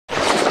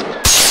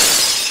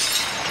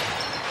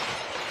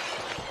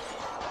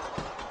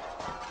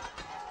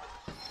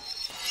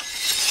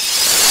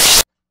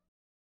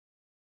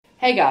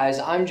Hey guys,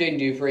 I'm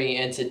Dupree,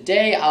 and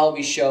today I'll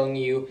be showing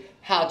you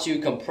how to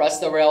compress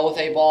the rail with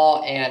a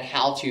ball and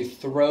how to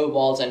throw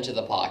balls into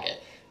the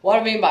pocket. What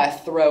I mean by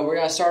throw, we're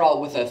going to start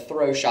out with a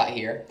throw shot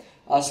here.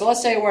 So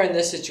let's say we're in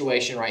this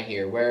situation right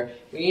here where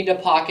we need to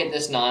pocket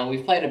this 9.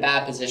 We've played a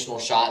bad positional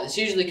shot. This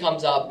usually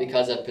comes up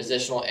because of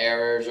positional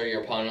errors, or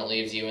your opponent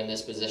leaves you in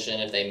this position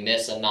if they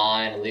miss a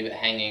 9 and leave it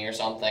hanging or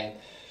something.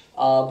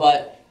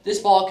 But this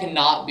ball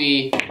cannot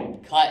be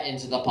cut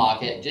into the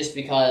pocket just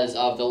because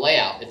of the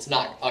layout. It's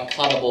not a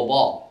cuttable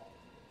ball.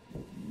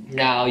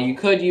 Now, you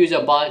could use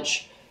a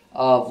bunch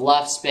of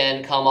left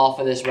spin, come off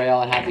of this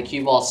rail, and have the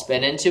cue ball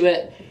spin into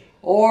it.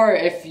 Or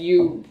if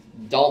you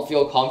don't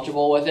feel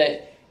comfortable with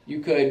it, you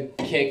could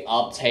kick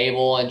up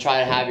table and try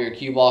to have your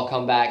cue ball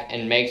come back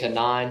and make the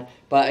 9.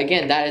 But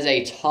again, that is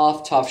a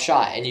tough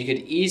shot, and you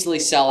could easily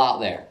sell out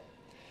there.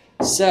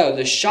 So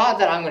the shot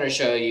that I'm going to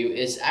show you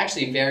is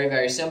actually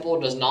very simple.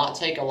 It does not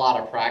take a lot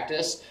of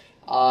practice.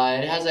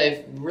 It has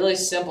a really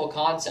simple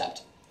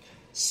concept.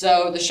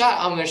 So the shot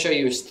I'm going to show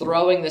you is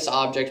throwing this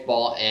object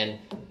ball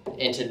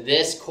into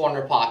this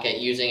corner pocket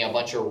using a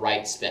bunch of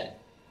right spin.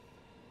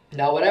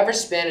 Now whatever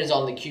spin is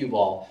on the cue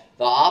ball,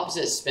 the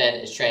opposite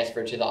spin is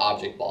transferred to the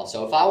object ball.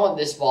 So if I want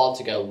this ball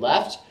to go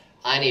left,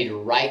 I need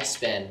right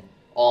spin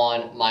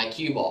on my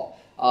cue ball.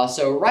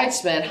 So right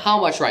spin,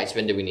 how much right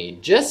spin do we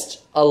need?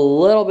 Just a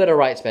little bit of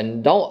right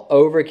spin. Don't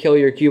overkill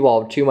your cue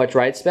ball with too much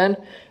right spin.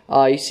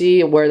 You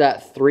see where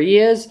that 3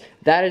 is?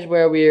 That is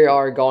where we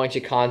are going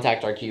to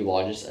contact our cue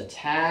ball. Just a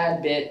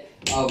tad bit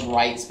of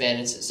right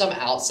spin. It's some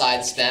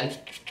outside spin.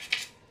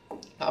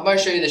 I'm going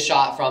to show you the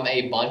shot from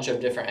a bunch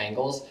of different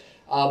angles.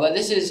 But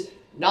this is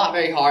not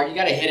very hard. You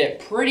got to hit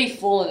it pretty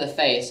full in the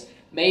face.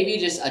 Maybe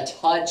just a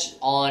touch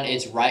on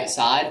its right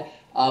side.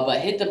 But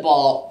hit the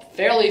ball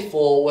fairly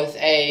full with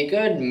a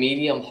good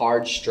medium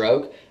hard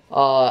stroke.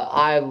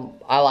 I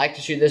like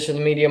to shoot this with a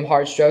medium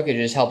hard stroke. It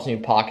just helps me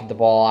pocket the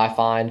ball, I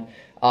find.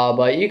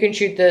 But you can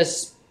shoot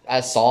this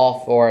as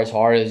soft or as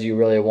hard as you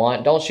really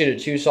want. Don't shoot it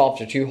too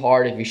soft or too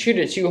hard. If you shoot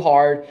it too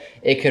hard,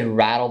 it could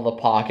rattle the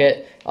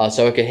pocket.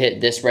 So it could hit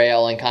this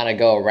rail and kind of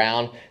go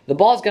around. The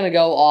ball's going to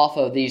go off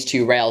of these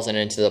 2 rails and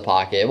into the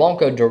pocket. It won't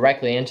go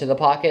directly into the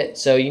pocket,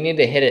 so you need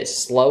to hit it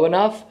slow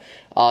enough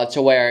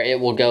to where it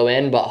will go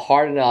in, but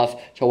hard enough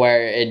to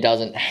where it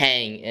doesn't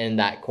hang in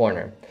that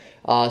corner.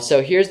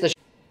 So here's the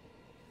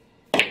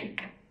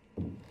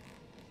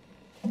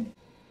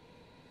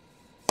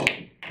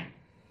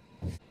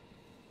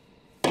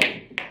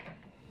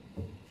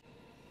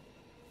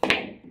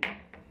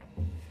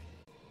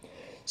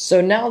So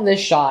now this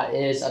shot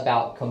is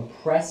about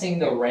compressing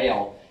the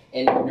rail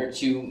in order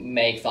to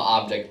make the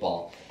object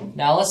ball.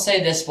 Now let's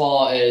say this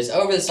ball is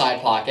over the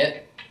side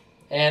pocket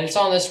and it's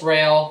on this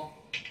rail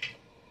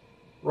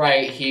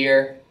right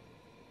here,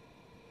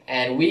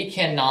 and we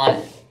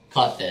cannot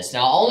cut this.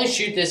 Now only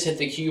shoot this if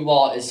the cue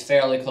ball is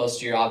fairly close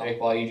to your object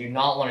ball. You do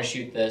not want to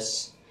shoot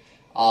this.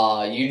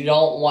 You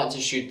don't want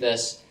to shoot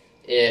this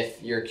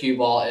if your cue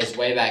ball is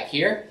way back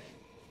here.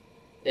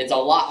 It's a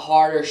lot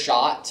harder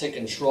shot to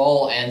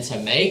control and to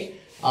make,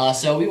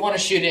 so we want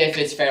to shoot it if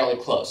it's fairly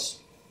close.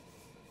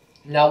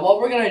 Now what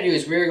we're going to do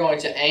is we're going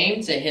to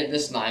aim to hit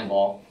this 9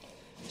 ball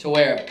to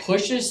where it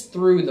pushes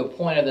through the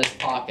point of this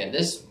pocket.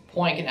 This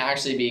point can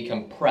actually be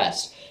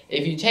compressed.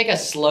 If you take a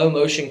slow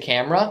motion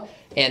camera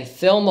and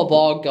film a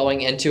ball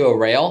going into a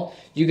rail,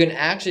 you can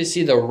actually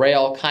see the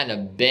rail kind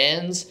of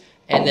bends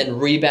and then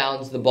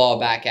rebounds the ball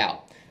back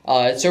out.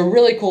 It's a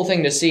really cool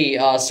thing to see.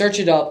 Search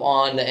it up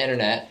on the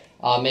internet.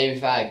 Maybe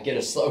if I get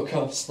a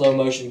slow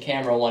motion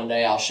camera one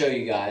day, I'll show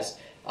you guys.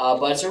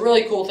 But it's a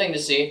really cool thing to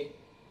see.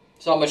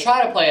 So I'm going to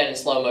try to play it in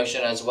slow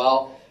motion as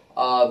well.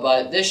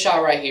 But this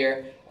shot right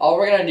here, all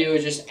we're going to do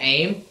is just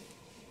aim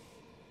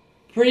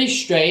pretty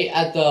straight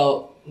at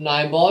the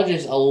 9 ball,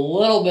 just a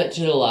little bit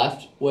to the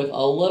left with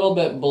a little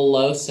bit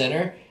below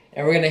center.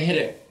 And we're going to hit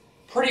it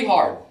pretty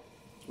hard.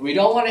 We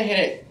don't want to hit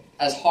it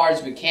as hard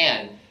as we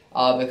can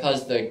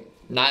because the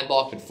 9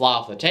 ball could fly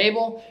off the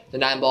table. The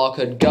 9 ball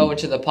could go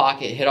into the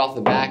pocket, hit off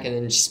the back, and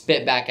then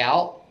spit back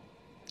out,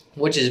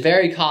 which is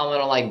very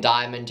common on like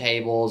diamond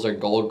tables or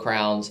gold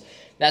crowns.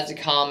 That's a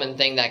common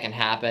thing that can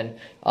happen.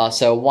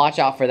 So watch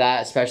out for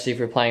that, especially if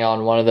you're playing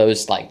on one of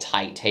those like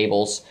tight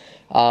tables.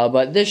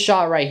 But this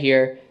shot right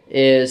here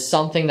is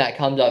something that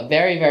comes up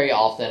very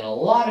often. A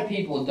lot of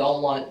people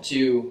don't want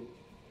to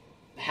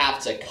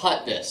have to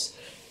cut this.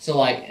 So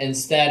like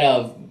instead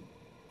of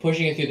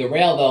pushing it through the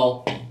rail,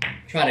 they'll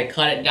try to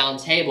cut it down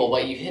table,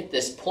 but you hit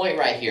this point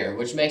right here,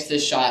 which makes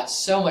this shot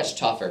so much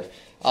tougher.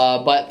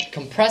 But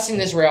compressing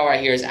this rail right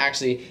here is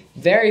actually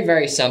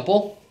very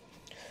simple.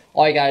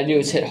 All you gotta do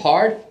is hit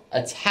hard,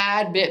 a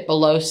tad bit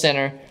below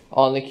center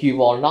on the cue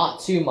ball, not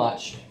too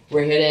much.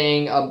 We're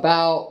hitting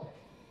about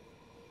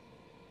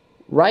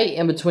right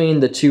in between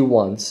the 2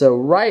 ones. So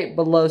right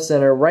below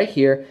center, right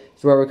here,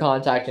 is where we're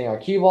contacting our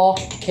cue ball.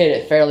 Hit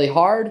it fairly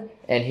hard,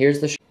 and here's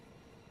the shot.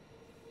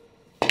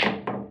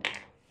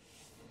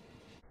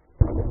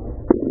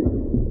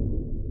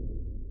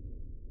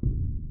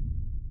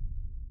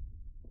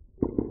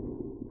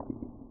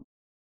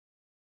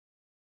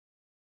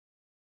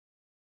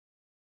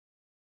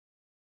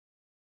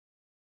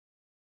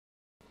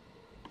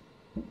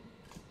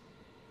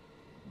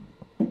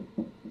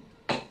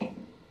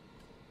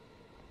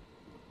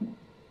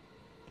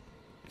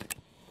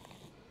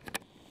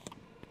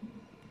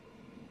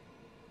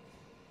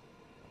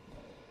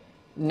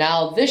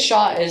 Now this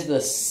shot is the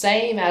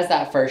same as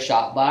that first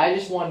shot, but I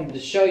just wanted to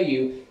show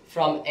you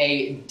from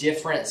a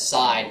different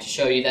side to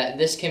show you that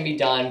this can be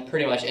done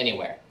pretty much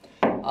anywhere.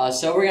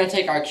 So we're going to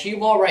take our cue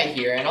ball right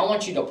here, and I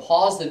want you to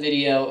pause the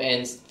video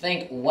and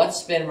think what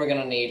spin we're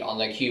going to need on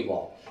the cue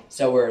ball.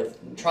 So we're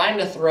trying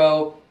to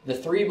throw the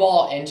 3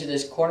 ball into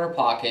this corner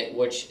pocket,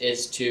 which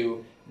is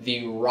to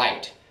the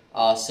right.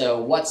 So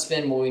what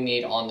spin will we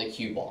need on the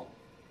cue ball?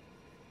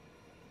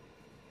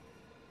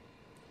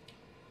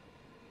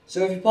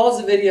 So if you pause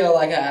the video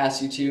like I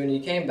asked you to and you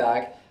came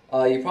back,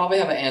 you probably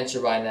have an answer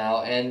by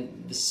now,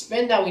 and the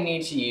spin that we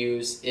need to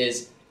use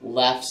is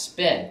left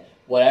spin.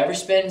 Whatever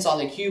spins on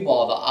the cue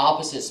ball, the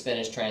opposite spin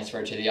is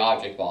transferred to the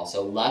object ball.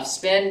 So left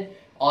spin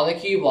on the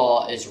cue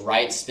ball is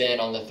right spin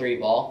on the 3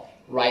 ball.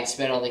 Right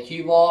spin on the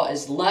cue ball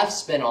is left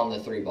spin on the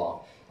 3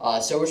 ball.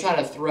 So we're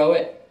trying to throw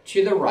it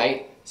to the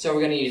right. So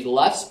we're going to use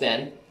left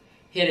spin,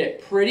 hit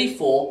it pretty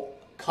full,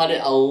 cut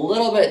it a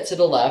little bit to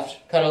the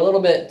left, cut a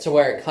little bit to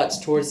where it cuts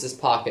towards this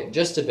pocket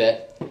just a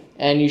bit,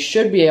 and you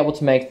should be able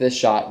to make this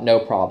shot no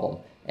problem.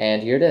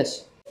 And here it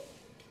is.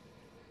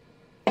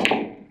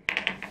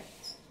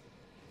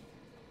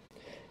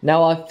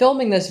 Now while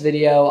filming this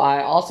video,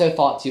 I also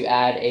thought to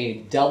add a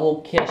double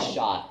kiss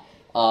shot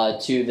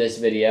to this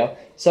video.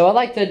 So I'd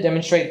like to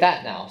demonstrate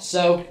that now.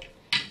 So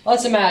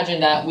let's imagine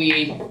that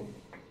we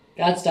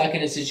got stuck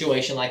in a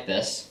situation like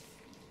this,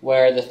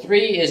 where the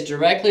 3 is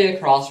directly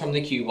across from the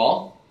cue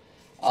ball,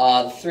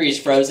 the 3 is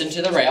frozen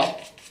to the rail,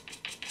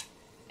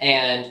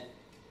 and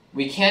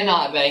we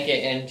cannot bank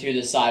it into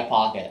the side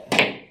pocket.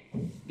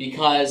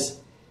 Because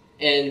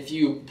if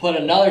you put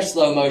another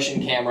slow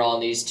motion camera on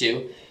these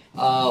two,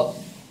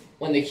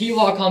 when the cue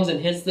ball comes and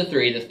hits the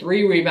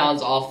 3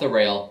 rebounds off the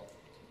rail,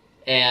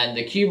 and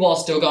the cue ball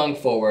is still going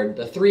forward.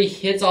 The 3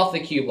 hits off the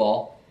cue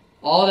ball.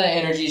 All that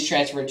energy is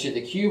transferred to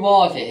the cue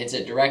ball if it hits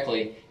it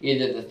directly.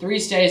 Either the 3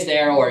 stays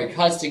there or it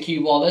cuts the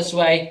cue ball this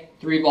way,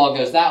 3 ball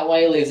goes that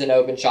way, leaves an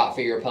open shot for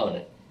your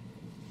opponent.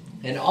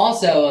 And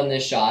also in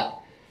this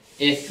shot,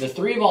 if the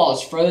 3 ball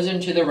is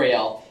frozen to the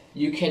rail,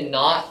 you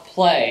cannot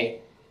play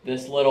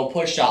this little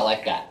push shot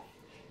like that,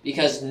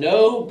 because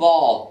no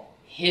ball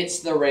hits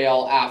the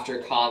rail after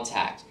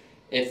contact.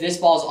 If this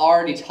ball is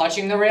already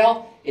touching the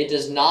rail, it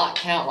does not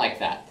count like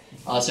that.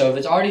 So if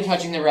it's already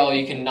touching the rail,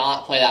 you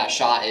cannot play that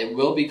shot. It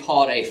will be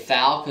called a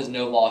foul because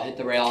no ball hit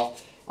the rail.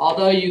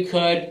 Although you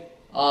could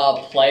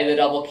play the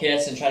double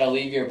kiss and try to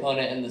leave your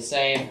opponent in the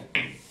same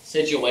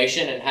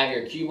situation and have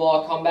your cue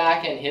ball come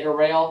back and hit a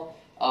rail.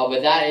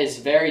 But that is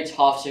very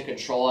tough to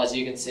control, as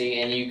you can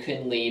see, and you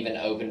can leave an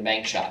open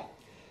bank shot.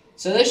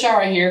 So this shot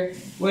right here,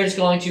 we're just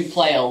going to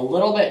play a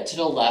little bit to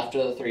the left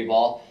of the 3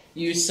 ball,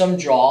 use some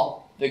draw.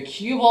 The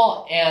cue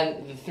ball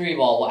and the 3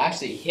 ball will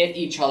actually hit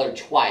each other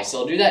twice. So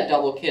they'll do that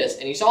double kiss.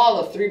 And you saw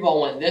how the 3 ball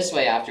went this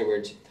way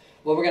afterwards.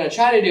 What we're going to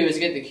try to do is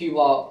get the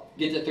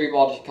 3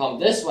 ball to come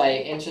this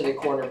way into the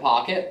corner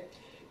pocket.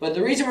 But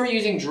the reason we're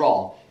using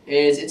draw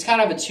is it's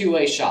kind of a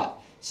two-way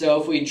shot.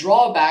 So if we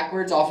draw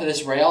backwards off of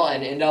this rail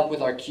and end up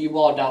with our cue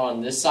ball down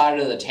on this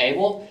side of the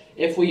table,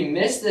 if we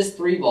miss this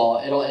 3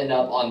 ball, it'll end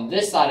up on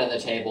this side of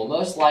the table,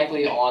 most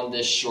likely on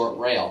this short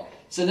rail.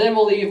 So then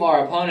we'll leave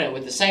our opponent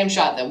with the same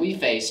shot that we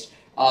faced,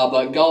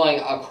 but going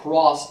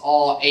across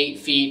all 8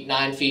 feet,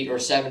 9 feet, or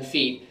 7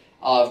 feet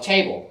of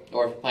table,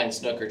 or if you're playing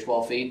snooker,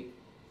 12 feet.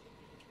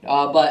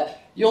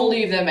 But you'll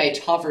leave them a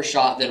tougher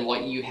shot than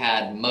what you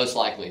had, most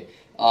likely,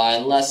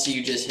 unless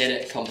you just hit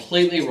it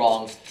completely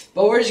wrong.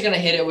 But we're just going to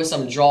hit it with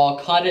some draw,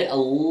 cut it a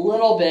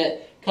little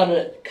bit,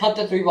 cut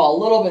the 3 ball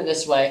a little bit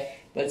this way,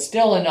 but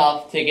still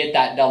enough to get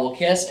that double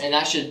kiss, and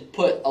that should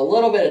put a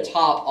little bit of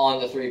top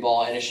on the 3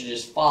 ball, and it should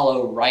just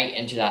follow right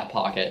into that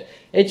pocket.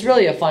 It's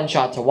really a fun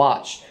shot to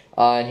watch.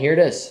 And here it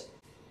is.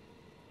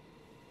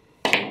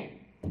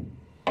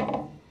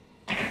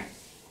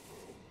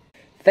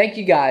 Thank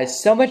you guys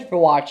so much for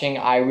watching.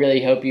 I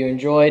really hope you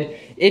enjoyed.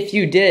 If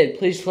you did,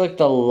 please click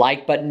the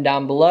like button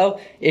down below.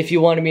 If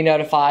you want to be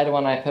notified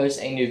when I post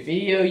a new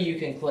video, you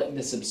can click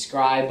the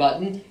subscribe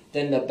button,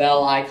 then the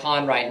bell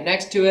icon right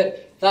next to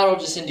it. That'll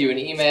just send you an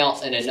email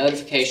and a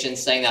notification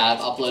saying that I've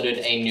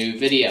uploaded a new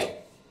video.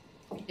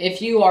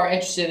 If you are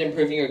interested in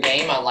improving your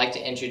game, I'd like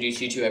to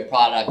introduce you to a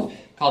product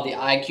called the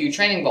iCue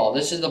training ball.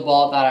 This is the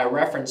ball that I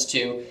referenced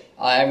to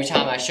every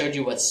time I showed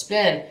you what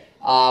spin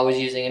I was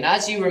using. And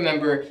as you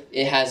remember,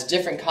 it has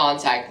different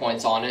contact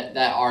points on it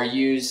that are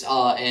used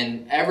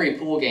in every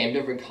pool game,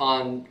 different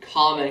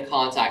common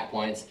contact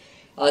points.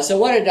 So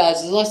what it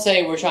does is, let's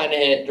say we're trying to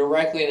hit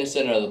directly in the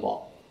center of the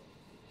ball.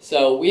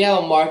 So we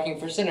have a marking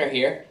for center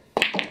here.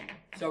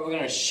 So we're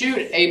going to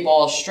shoot a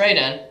ball straight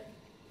in.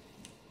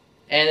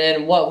 And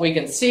then what we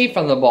can see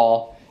from the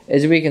ball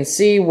is we can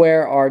see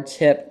where our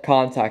tip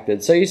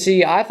contacted. So you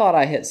see, I thought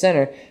I hit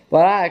center,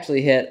 but I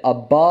actually hit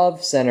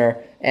above center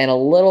and a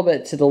little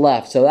bit to the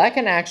left. So that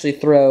can actually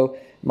throw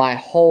my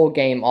whole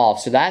game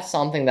off. So that's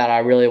something that I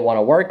really want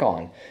to work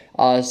on.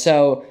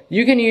 So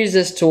you can use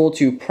this tool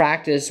to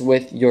practice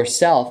with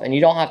yourself, and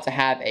you don't have to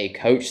have a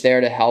coach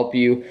there to help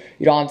you.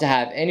 You don't have to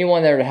have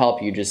anyone there to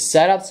help you. Just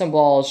set up some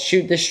balls,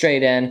 shoot this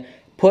straight in,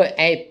 put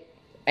a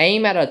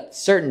aim at a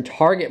certain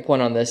target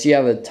point on this. You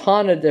have a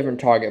ton of different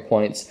target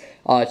points,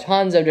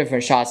 tons of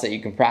different shots that you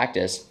can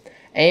practice.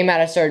 Aim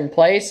at a certain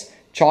place,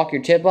 chalk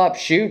your tip up,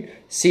 shoot,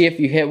 see if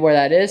you hit where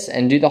that is,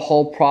 and do the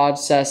whole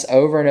process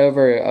over and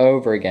over and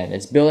over again.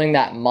 It's building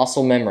that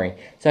muscle memory.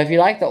 So if you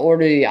like the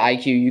order of the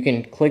iCue, you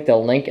can click the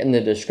link in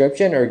the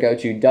description or go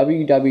to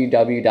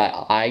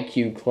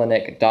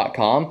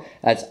www.icueclinic.com.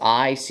 That's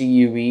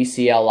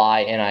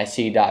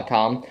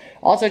icueclinic.com.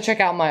 Also check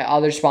out my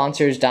other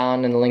sponsors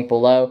down in the link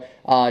below.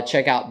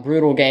 Check out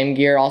Brutal Game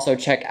Gear. Also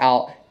check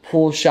out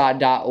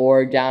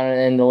poolshot.org down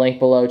in the link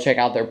below. Check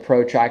out their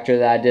protractor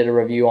that I did a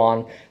review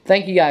on.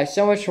 Thank you guys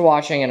so much for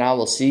watching, and I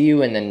will see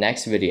you in the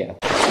next video.